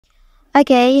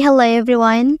Okay, hello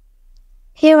everyone.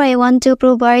 Here I want to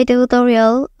provide a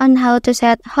tutorial on how to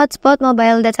set Hotspot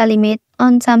mobile data limit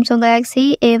on Samsung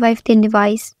Galaxy A15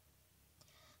 device.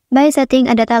 By setting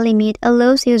a data limit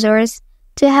allows users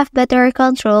to have better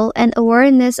control and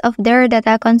awareness of their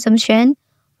data consumption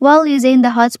while using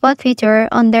the Hotspot feature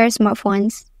on their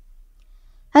smartphones.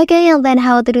 Okay, and then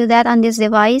how to do that on this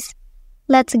device?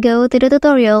 Let's go to the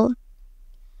tutorial.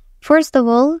 First of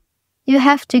all, you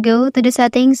have to go to the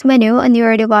settings menu on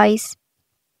your device.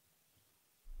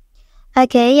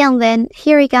 Okay, and then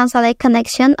here you can select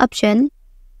connection option.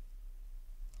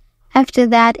 After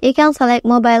that, you can select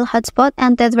mobile hotspot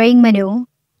and tethering menu.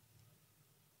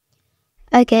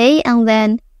 Okay, and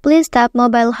then please tap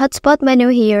mobile hotspot menu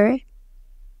here.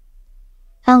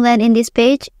 And then in this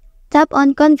page, tap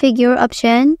on configure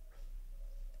option.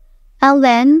 And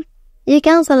then you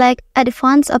can select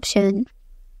advanced option.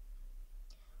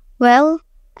 Well,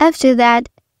 after that,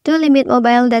 to limit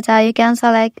mobile data, you can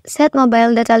select set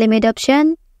mobile data limit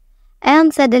option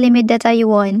and set the limit data you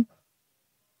want.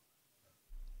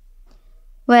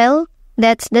 Well,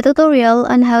 that's the tutorial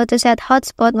on how to set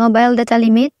Hotspot mobile data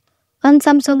limit on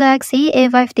Samsung Galaxy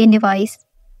A15 device.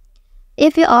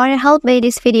 If you are helped by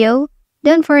this video,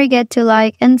 don't forget to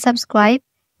like and subscribe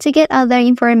to get other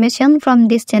information from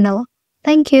this channel.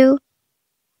 Thank you.